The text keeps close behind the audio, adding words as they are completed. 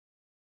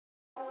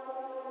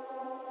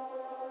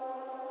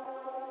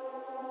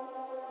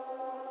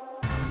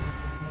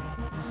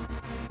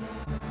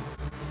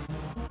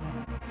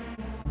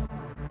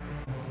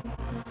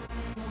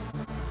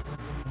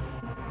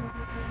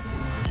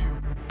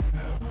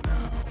Have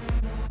now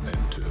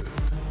entered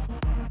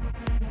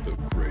the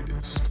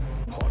greatest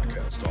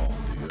podcast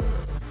on the earth.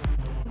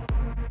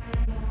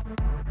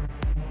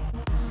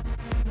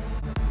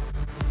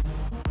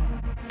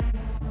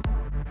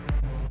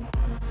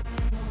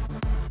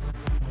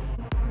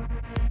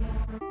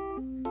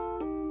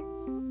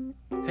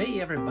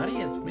 Hey everybody,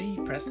 it's me,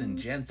 Preston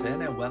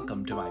Jensen, and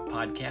welcome to my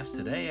podcast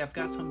today. I've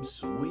got some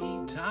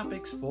sweet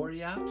topics for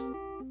ya.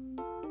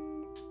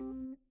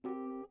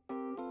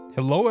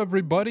 Hello,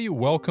 everybody.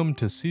 Welcome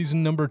to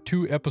season number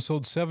 2,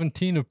 episode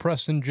 17 of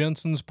Preston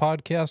Jensen's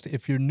podcast.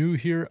 If you're new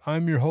here,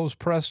 I'm your host,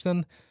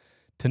 Preston.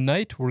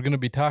 Tonight, we're going to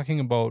be talking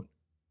about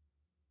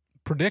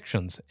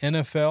predictions,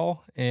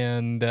 NFL,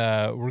 and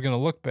we're going to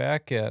look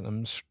back at,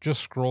 I'm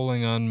just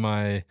scrolling on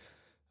my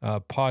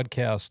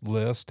podcast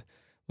list.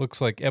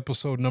 Looks like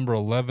episode number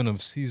 11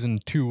 of season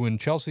 2 when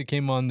Chelsea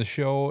came on the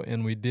show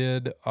and we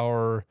did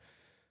our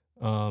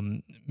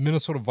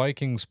Minnesota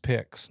Vikings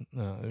picks.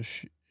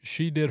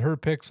 She did her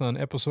picks on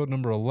episode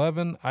number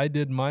 11. I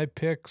did my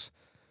picks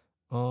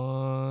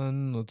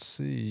on,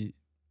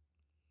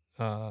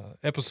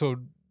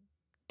 episode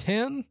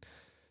 10.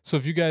 So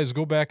if you guys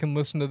go back and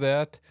listen to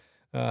that,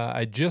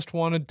 I just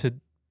wanted to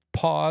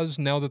pause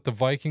now that the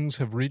Vikings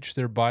have reached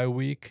their bye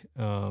week.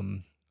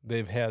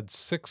 They've had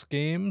 6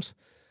 games,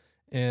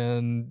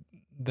 and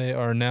they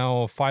are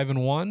now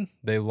 5-1.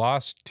 They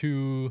lost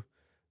to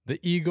the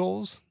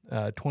Eagles,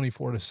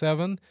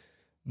 24-7.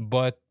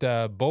 But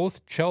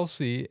both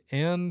Chelsea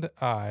and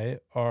I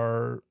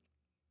are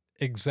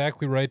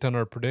exactly right on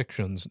our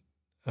predictions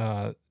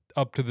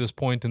up to this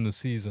point in the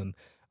season.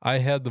 I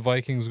had the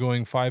Vikings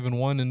going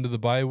 5-1 into the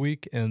bye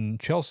week, and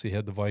Chelsea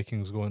had the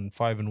Vikings going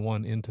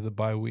 5-1 into the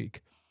bye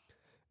week.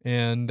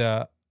 And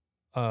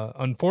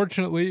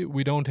unfortunately,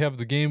 we don't have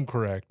the game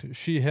correct.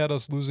 She had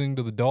us losing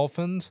to the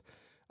Dolphins.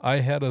 I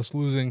had us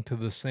losing to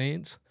the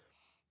Saints.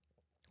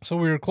 So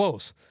we were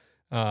close.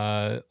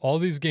 All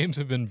these games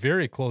have been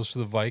very close to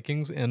the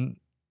Vikings, and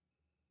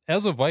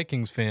as a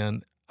Vikings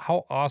fan,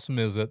 how awesome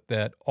is it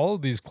that all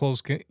of these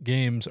close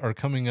games are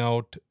coming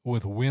out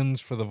with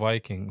wins for the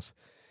Vikings?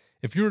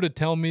 If you were to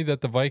tell me that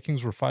the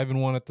Vikings were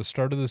 5-1 at the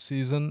start of the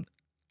season,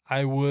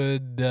 I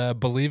would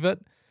believe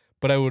it,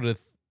 but I would have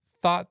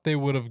thought they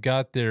would have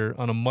got there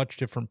on a much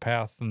different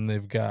path than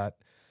they've got.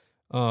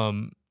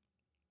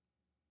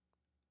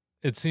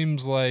 It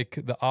seems like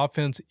the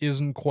offense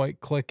isn't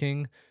quite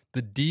clicking.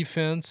 The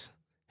defense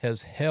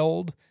has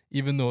held,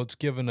 even though it's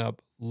given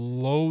up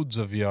loads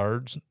of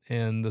yards,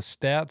 and the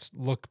stats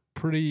look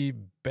pretty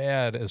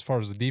bad as far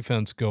as the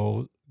defense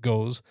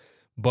goes.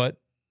 But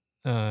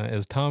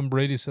as Tom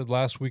Brady said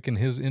last week in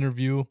his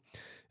interview,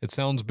 it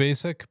sounds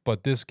basic,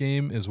 but this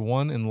game is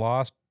won and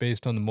lost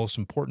based on the most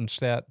important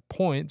stat,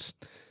 points,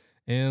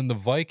 and the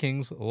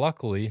Vikings,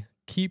 luckily,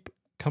 keep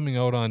coming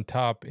out on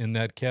top in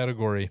that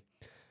category.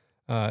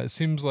 It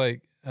seems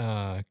like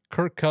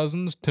Kirk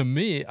Cousins, to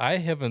me, I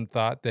haven't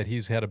thought that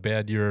he's had a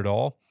bad year at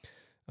all.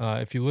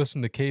 If you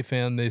listen to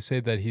K-Fan, they say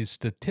that he's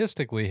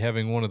statistically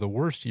having one of the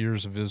worst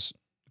years of his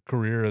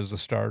career as a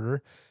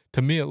starter.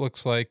 To me, it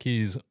looks like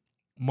he's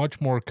much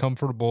more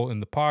comfortable in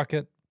the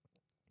pocket.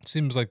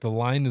 Seems like the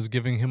line is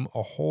giving him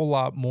a whole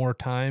lot more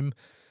time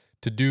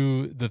to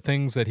do the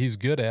things that he's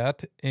good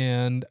at.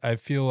 And I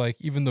feel like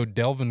even though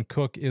Dalvin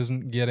Cook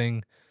isn't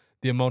getting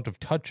the amount of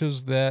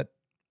touches that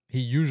he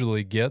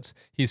usually gets,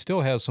 he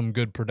still has some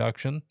good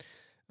production.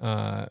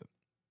 And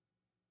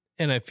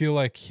I feel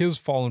like his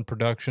fall in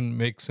production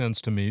makes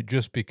sense to me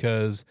just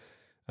because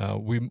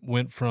we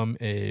went from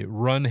a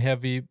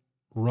run-heavy,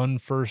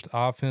 run-first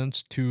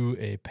offense to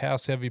a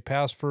pass-heavy,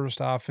 pass-first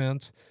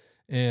offense.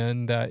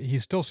 And he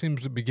still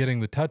seems to be getting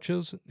the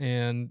touches.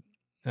 And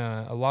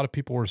a lot of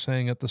people were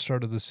saying at the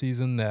start of the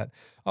season that,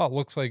 it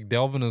looks like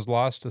Dalvin has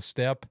lost a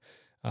step.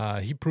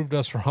 He proved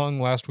us wrong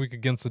last week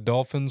against the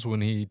Dolphins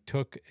when he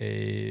took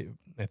I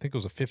think it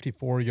was a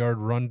 54-yard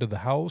run to the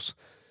house,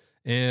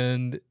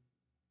 and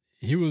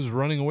he was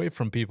running away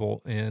from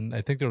people. And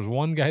I think there was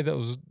one guy that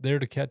was there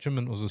to catch him,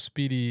 and it was a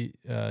speedy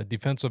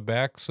defensive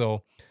back.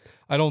 So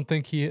I don't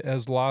think he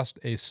has lost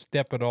a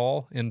step at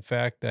all. In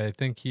fact, I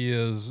think he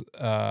is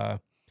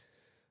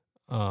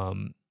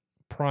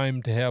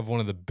primed to have one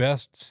of the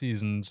best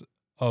seasons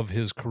of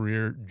his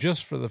career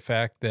just for the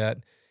fact that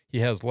he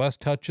has less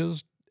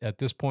touches at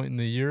this point in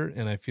the year,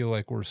 and I feel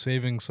like we're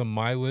saving some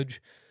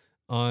mileage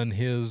on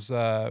his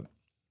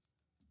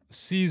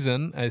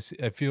season. I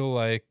feel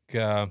like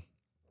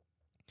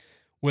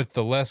with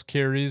the less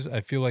carries,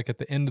 I feel like at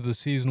the end of the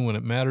season when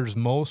it matters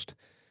most,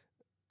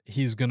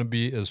 he's going to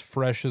be as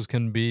fresh as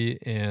can be,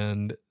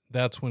 and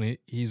that's when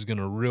he's going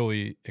to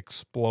really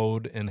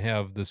explode and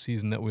have the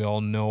season that we all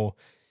know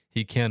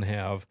he can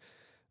have.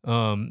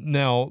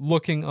 Now,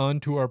 looking on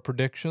to our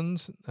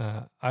predictions,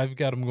 I've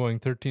got him going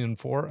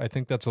 13-4. I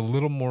think that's a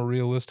little more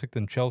realistic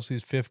than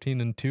Chelsea's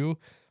 15-2,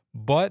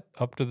 But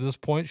up to this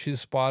point,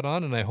 she's spot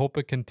on, and I hope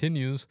it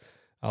continues.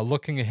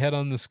 Looking ahead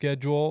on the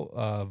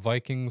schedule,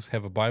 Vikings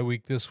have a bye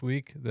week this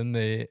week. Then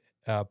they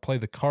play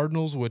the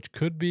Cardinals, which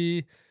could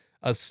be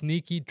a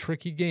sneaky,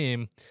 tricky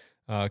game.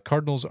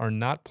 Cardinals are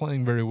not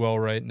playing very well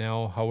right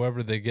now.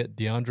 However, they get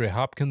DeAndre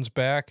Hopkins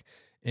back,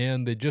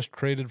 and they just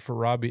traded for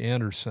Robbie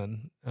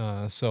Anderson.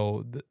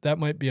 So that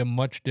might be a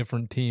much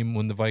different team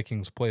when the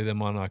Vikings play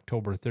them on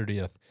October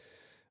 30th.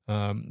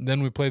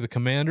 Then we play the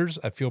Commanders.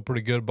 I feel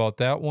pretty good about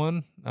that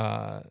one.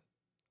 On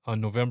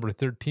November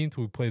 13th,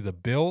 we play the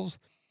Bills.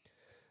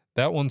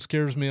 That one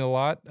scares me a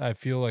lot. I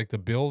feel like the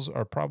Bills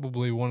are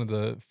probably one of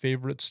the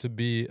favorites to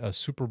be a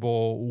Super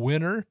Bowl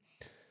winner.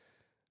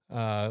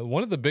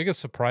 One of the biggest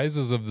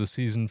surprises of the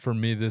season for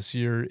me this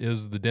year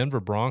is the Denver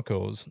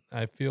Broncos.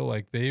 I feel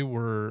like they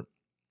were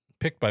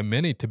picked by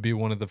many to be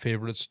one of the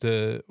favorites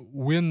to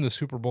win the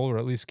Super Bowl, or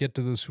at least get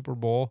to the Super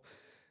Bowl.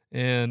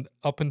 And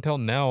up until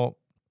now,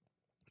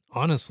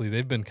 honestly,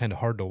 they've been kind of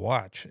hard to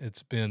watch.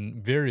 It's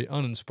been very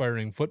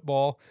uninspiring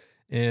football.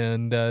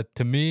 And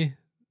to me,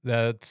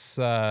 that's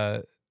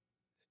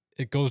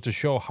it goes to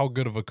show how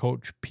good of a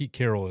coach Pete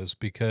Carroll is,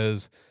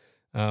 because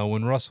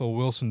when Russell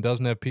Wilson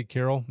doesn't have Pete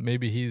Carroll,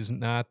 maybe he's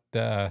not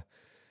maybe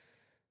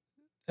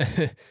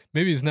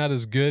he's not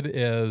as good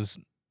as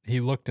he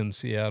looked in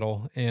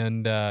Seattle.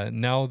 And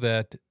now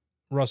that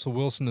Russell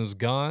Wilson is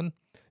gone,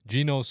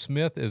 Geno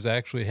Smith is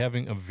actually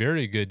having a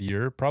very good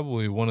year,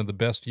 probably one of the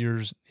best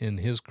years in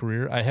his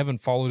career. I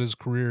haven't followed his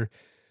career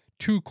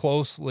too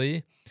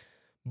closely,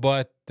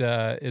 but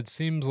it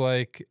seems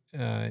like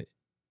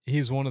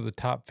he's one of the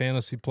top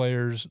fantasy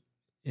players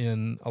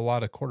in a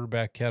lot of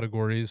quarterback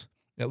categories,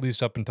 at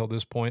least up until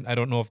this point. I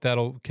don't know if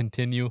that'll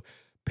continue.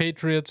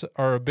 Patriots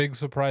are a big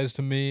surprise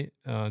to me.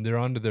 They're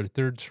on to their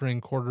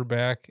third-string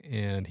quarterback,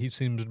 and he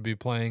seems to be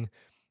playing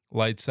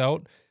lights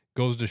out.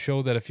 Goes to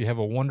show that if you have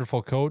a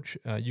wonderful coach,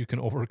 you can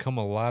overcome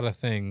a lot of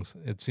things.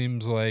 It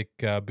seems like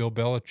Bill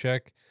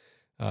Belichick,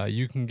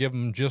 you can give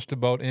him just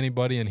about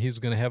anybody, and he's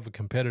going to have a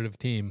competitive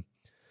team.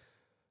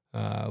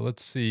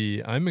 Let's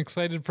see. I'm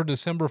excited for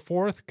December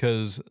 4th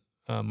because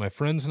my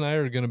friends and I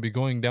are going to be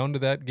going down to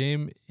that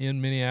game in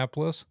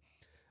Minneapolis.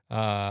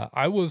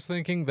 I was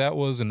thinking that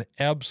was an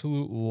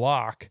absolute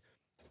lock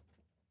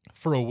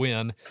for a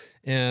win,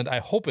 and I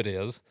hope it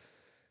is.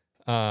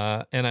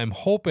 And I'm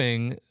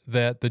hoping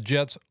that the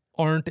Jets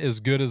aren't as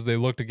good as they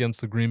looked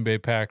against the Green Bay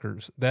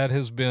Packers. That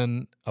has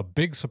been a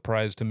big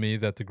surprise to me,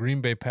 that the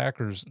Green Bay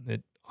Packers,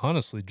 it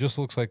honestly just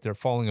looks like they're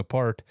falling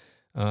apart.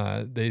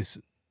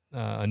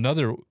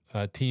 Another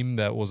team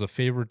that was a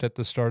favorite at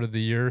the start of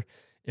the year,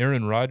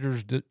 Aaron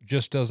Rodgers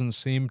just doesn't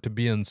seem to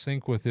be in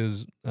sync with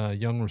his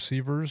young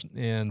receivers,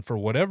 and for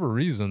whatever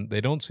reason,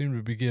 they don't seem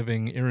to be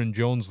giving Aaron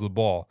Jones the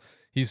ball.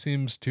 He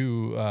seems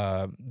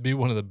to be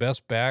one of the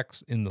best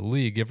backs in the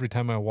league. Every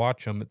time I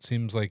watch him, it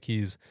seems like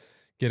he's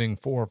getting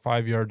 4 or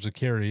 5 yards a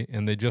carry,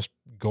 and they just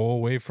go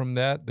away from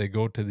that. They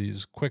go to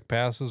these quick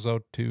passes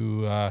out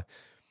to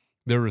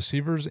their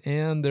receivers,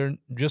 and they're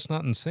just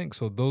not in sync.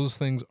 So those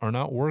things are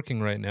not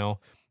working right now.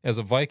 As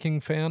a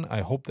Viking fan,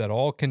 I hope that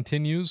all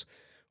continues.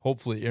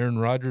 Hopefully Aaron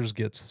Rodgers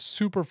gets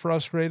super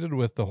frustrated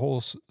with the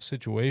whole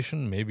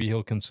situation. Maybe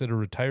he'll consider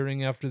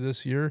retiring after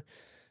this year.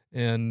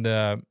 And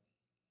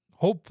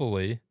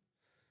hopefully,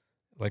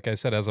 like I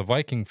said, as a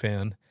Viking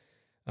fan,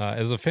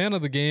 as a fan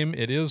of the game,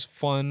 it is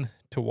fun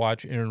to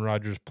watch Aaron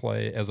Rodgers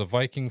play. As a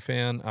Viking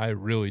fan, I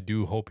really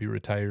do hope he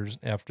retires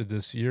after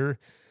this year.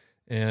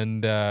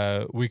 And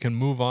we can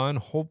move on.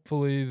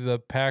 Hopefully the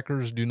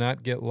Packers do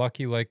not get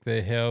lucky like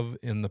they have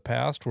in the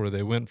past, where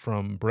they went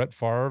from Brett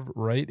Favre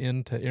right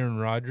into Aaron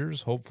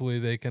Rodgers. Hopefully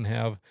they can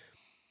have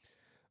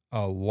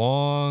a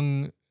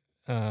long,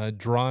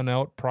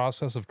 drawn-out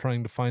process of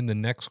trying to find the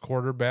next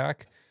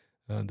quarterback.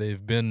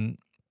 They've been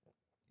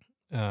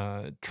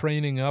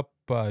training up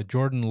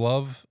Jordan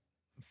Love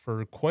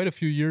for quite a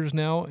few years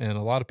now, and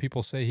a lot of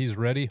people say he's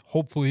ready.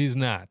 Hopefully he's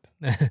not.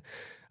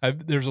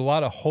 There's a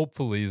lot of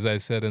hopefullys, I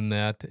said, in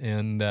that,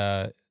 and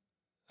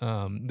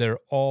they're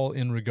all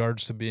in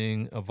regards to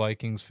being a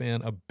Vikings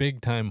fan, a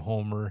big-time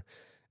homer,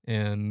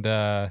 and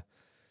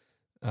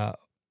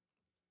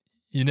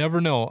you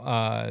never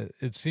know.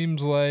 It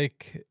seems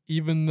like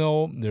even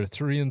though they're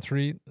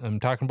 3-3, I'm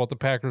talking about the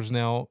Packers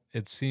now,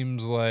 it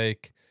seems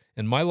like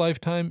in my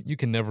lifetime, you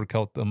can never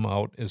count them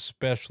out,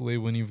 especially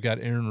when you've got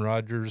Aaron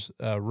Rodgers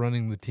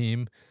running the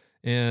team.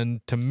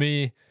 And to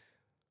me,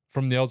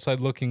 from the outside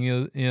looking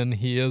in,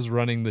 he is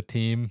running the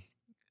team.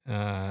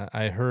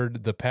 I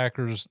heard the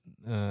Packers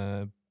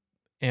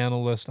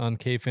analyst on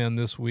KFan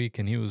this week,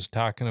 and he was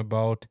talking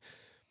about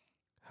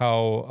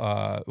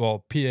how,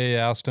 PA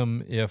asked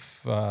him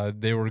if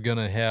they were going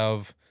to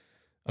have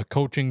a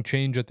coaching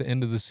change at the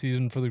end of the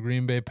season for the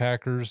Green Bay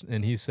Packers,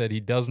 and he said he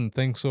doesn't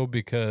think so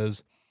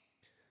because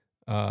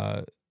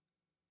the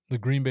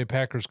Green Bay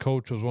Packers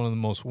coach was one of the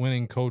most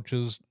winning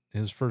coaches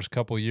his first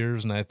couple of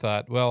years, and I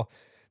thought, well,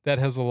 that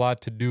has a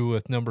lot to do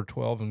with number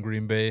 12 in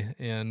Green Bay,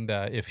 and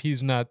if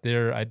he's not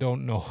there, I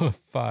don't know if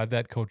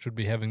that coach would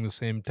be having the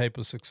same type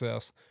of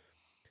success.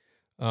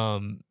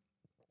 Although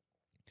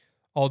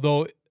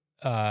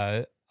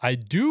I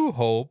do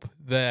hope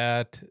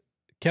that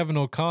Kevin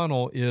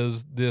O'Connell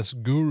is this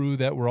guru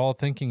that we're all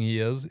thinking he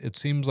is. It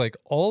seems like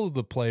all of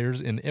the players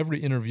in every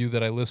interview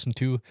that I listen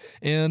to,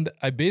 and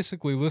I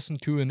basically listen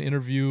to an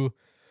interview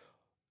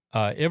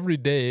every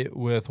day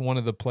with one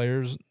of the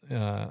players.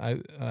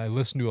 I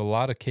listen to a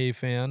lot of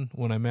K-Fan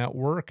when I'm at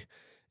work,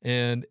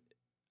 and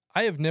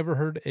I have never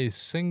heard a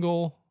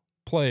single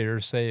player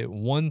say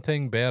one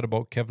thing bad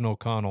about Kevin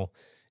O'Connell.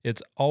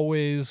 It's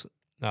always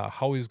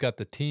how he's got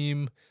the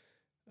team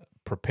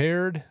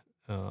prepared,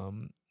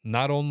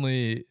 not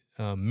only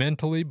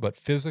mentally, but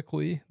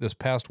physically. This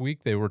past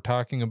week, they were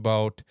talking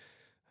about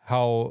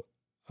how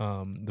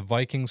the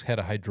Vikings had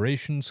a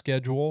hydration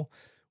schedule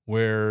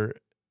where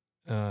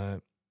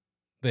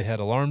they had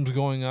alarms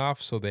going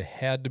off, so they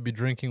had to be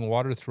drinking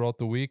water throughout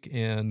the week.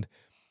 And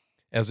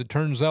as it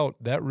turns out,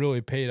 that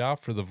really paid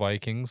off for the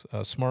Vikings.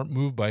 A smart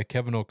move by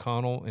Kevin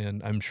O'Connell,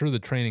 and I'm sure the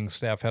training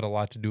staff had a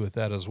lot to do with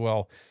that as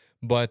well.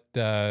 But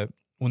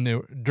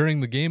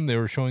during the game, they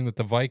were showing that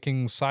the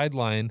Vikings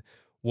sideline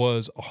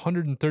was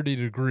 130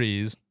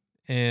 degrees,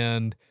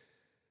 and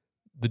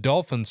the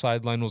Dolphins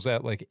sideline was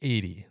at like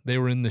 80. They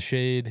were in the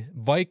shade.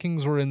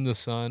 Vikings were in the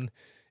sun.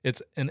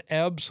 It's an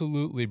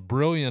absolutely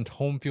brilliant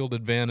home field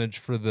advantage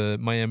for the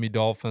Miami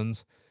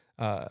Dolphins.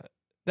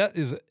 That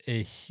is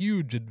a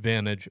huge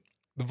advantage.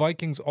 The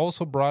Vikings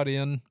also brought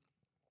in,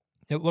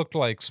 it looked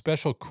like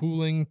special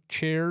cooling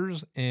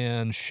chairs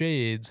and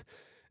shades.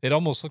 It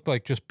almost looked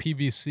like just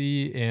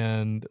PVC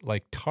and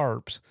like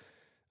tarps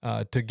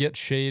to get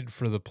shade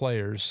for the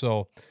players.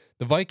 So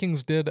the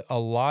Vikings did a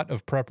lot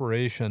of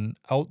preparation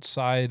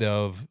outside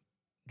of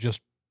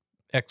just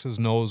X's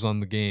and O's on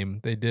the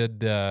game. They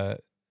did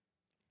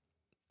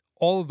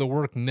all of the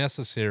work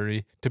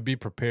necessary to be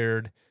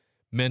prepared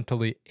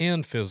mentally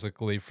and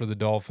physically for the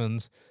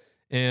Dolphins.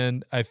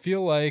 And I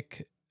feel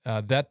like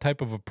that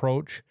type of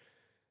approach,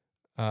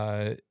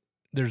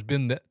 there's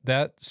been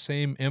that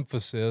same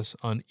emphasis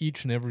on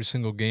each and every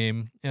single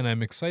game. And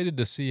I'm excited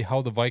to see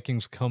how the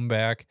Vikings come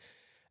back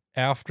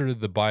after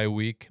the bye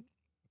week.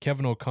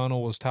 Kevin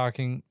O'Connell was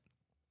talking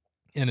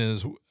in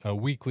his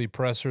weekly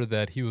presser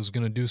that he was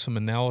going to do some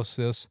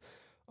analysis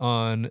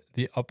on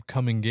the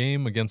upcoming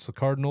game against the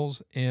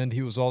Cardinals, and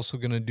he was also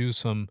going to do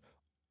some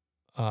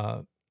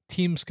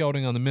team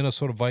scouting on the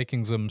Minnesota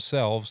Vikings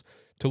themselves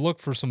to look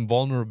for some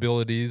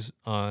vulnerabilities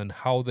on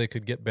how they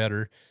could get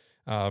better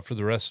for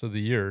the rest of the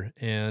year.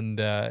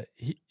 And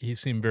he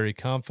seemed very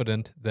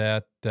confident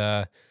that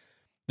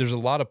there's a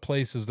lot of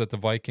places that the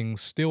Vikings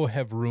still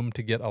have room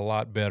to get a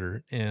lot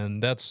better.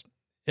 And that's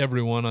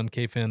everyone on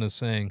K-Fan is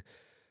saying.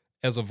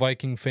 As a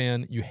Viking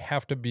fan, you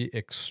have to be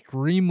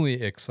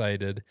extremely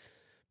excited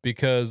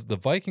because the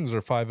Vikings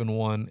are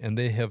 5-1, and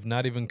they have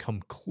not even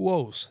come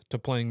close to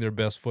playing their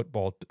best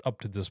football up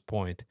to this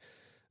point.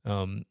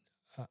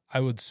 I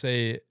would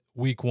say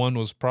week 1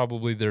 was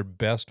probably their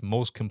best,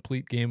 most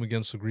complete game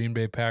against the Green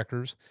Bay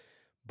Packers.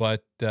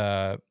 But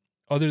other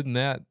than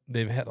that,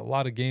 they've had a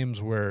lot of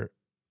games where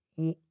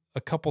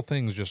a couple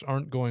things just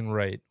aren't going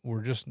right.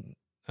 We're just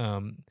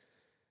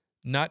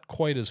not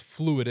quite as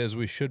fluid as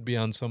we should be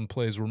on some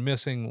plays. We're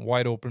missing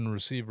wide open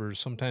receivers.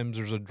 Sometimes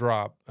there's a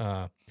drop.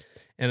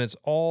 And it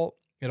all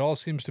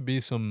seems to be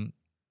some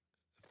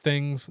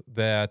things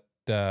that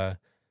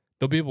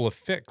they'll be able to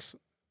fix,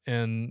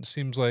 and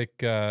seems like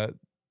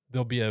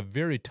they'll be a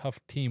very tough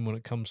team when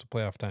it comes to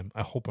playoff time.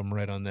 I hope I'm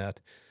right on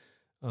that.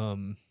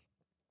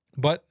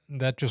 But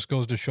that just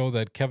goes to show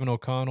that Kevin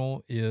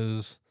O'Connell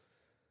is,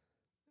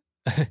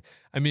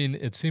 I mean,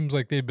 it seems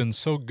like they've been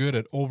so good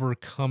at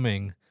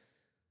overcoming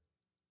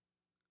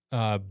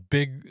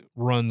big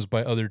runs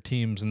by other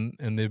teams,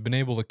 and they've been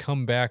able to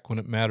come back when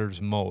it matters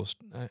most.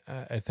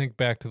 I think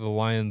back to the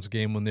Lions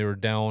game when they were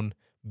down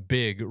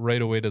big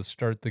right away to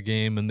start the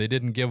game, and they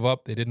didn't give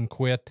up. They didn't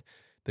quit.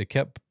 They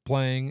kept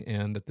playing,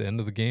 and at the end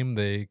of the game,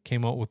 they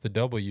came out with the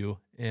W.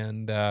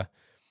 And I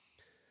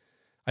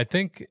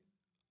think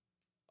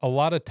a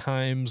lot of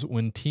times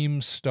when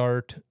teams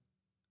start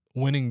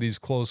winning these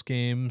close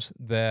games,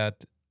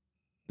 that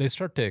they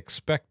start to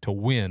expect to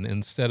win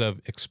instead of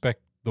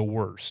expect the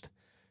worst.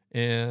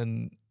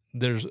 And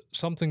there's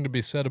something to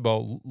be said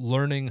about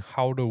learning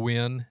how to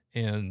win.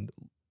 And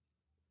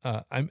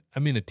I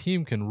mean, a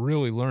team can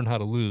really learn how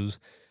to lose.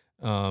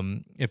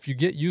 If you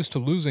get used to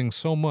losing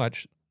so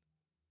much,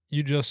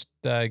 you just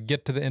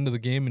get to the end of the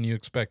game and you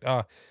expect,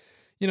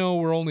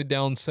 we're only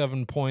down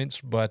 7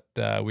 points, but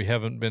we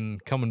haven't been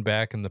coming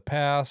back in the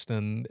past.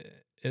 And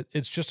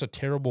it's just a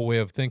terrible way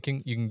of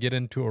thinking. You can get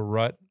into a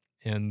rut,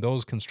 and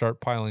those can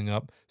start piling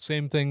up.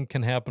 Same thing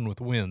can happen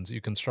with wins.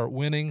 You can start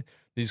winning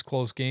these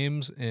close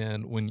games,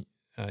 and when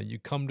you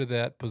come to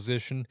that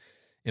position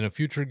in a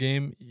future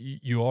game,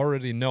 you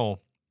already know,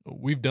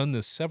 we've done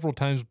this several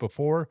times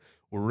before.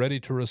 We're ready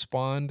to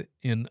respond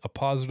in a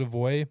positive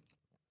way,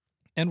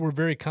 and we're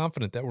very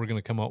confident that we're going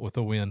to come out with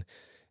a win.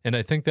 And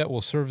I think that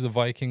will serve the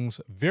Vikings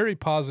very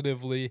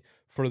positively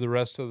for the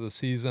rest of the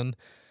season.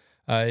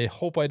 I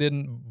hope I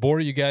didn't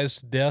bore you guys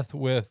to death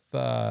with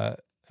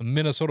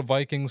Minnesota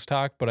Vikings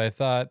talk, but I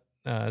thought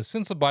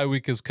since the bye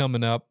week is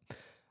coming up,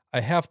 I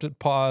have to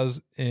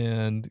pause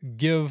and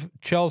give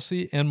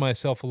Chelsea and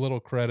myself a little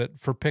credit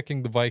for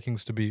picking the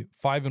Vikings to be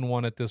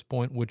 5-1 at this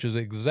point, which is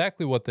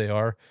exactly what they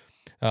are.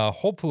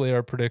 Hopefully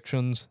our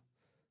predictions,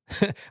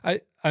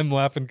 I'm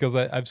laughing because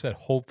I've said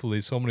hopefully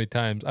so many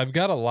times. I've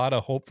got a lot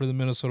of hope for the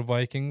Minnesota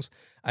Vikings.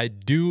 I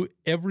do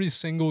every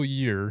single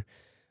year.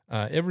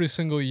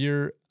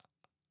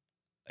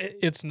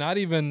 It's not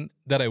even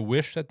that I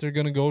wish that they're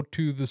going to go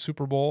to the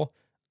Super Bowl.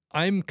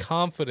 I'm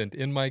confident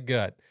in my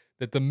gut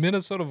that the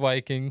Minnesota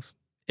Vikings,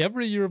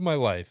 every year of my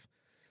life,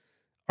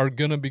 are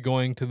going to be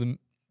going to the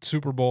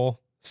Super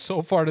Bowl.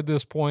 So far to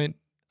this point,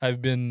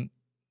 I've been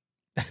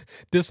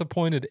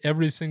disappointed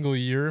every single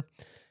year.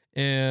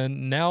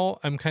 And now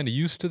I'm kind of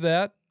used to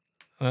that.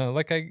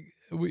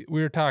 We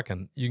were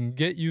talking, you can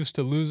get used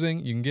to losing.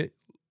 You can get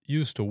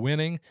used to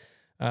winning.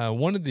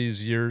 One of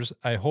these years,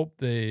 I hope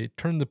they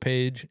turn the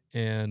page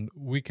and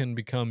we can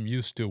become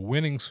used to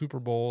winning Super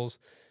Bowls.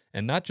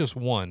 And not just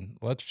one.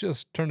 Let's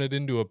just turn it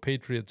into a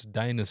Patriots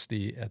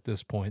dynasty at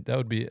this point. That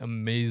would be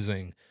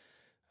amazing.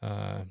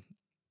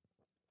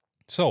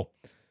 So,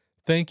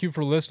 thank you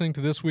for listening to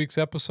this week's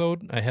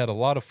episode. I had a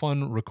lot of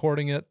fun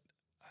recording it.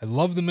 I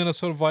love the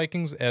Minnesota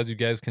Vikings, as you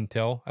guys can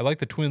tell. I like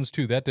the Twins,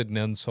 too. That didn't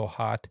end so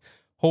hot.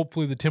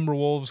 Hopefully the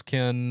Timberwolves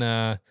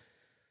can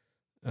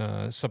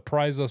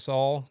surprise us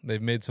all.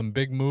 They've made some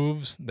big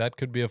moves. That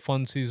could be a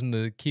fun season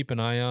to keep an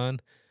eye on.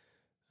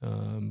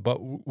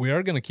 But we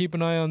are going to keep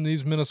an eye on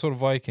these Minnesota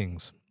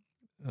Vikings.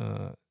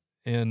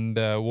 And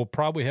we'll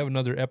probably have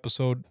another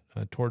episode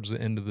towards the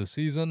end of the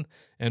season.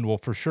 And we'll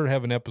for sure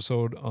have an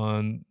episode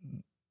on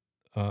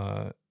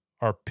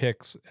our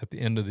picks at the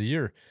end of the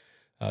year.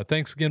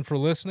 Thanks again for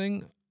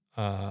listening.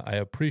 I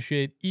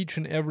appreciate each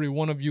and every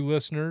one of you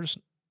listeners.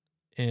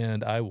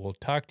 And I will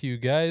talk to you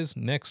guys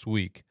next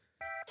week.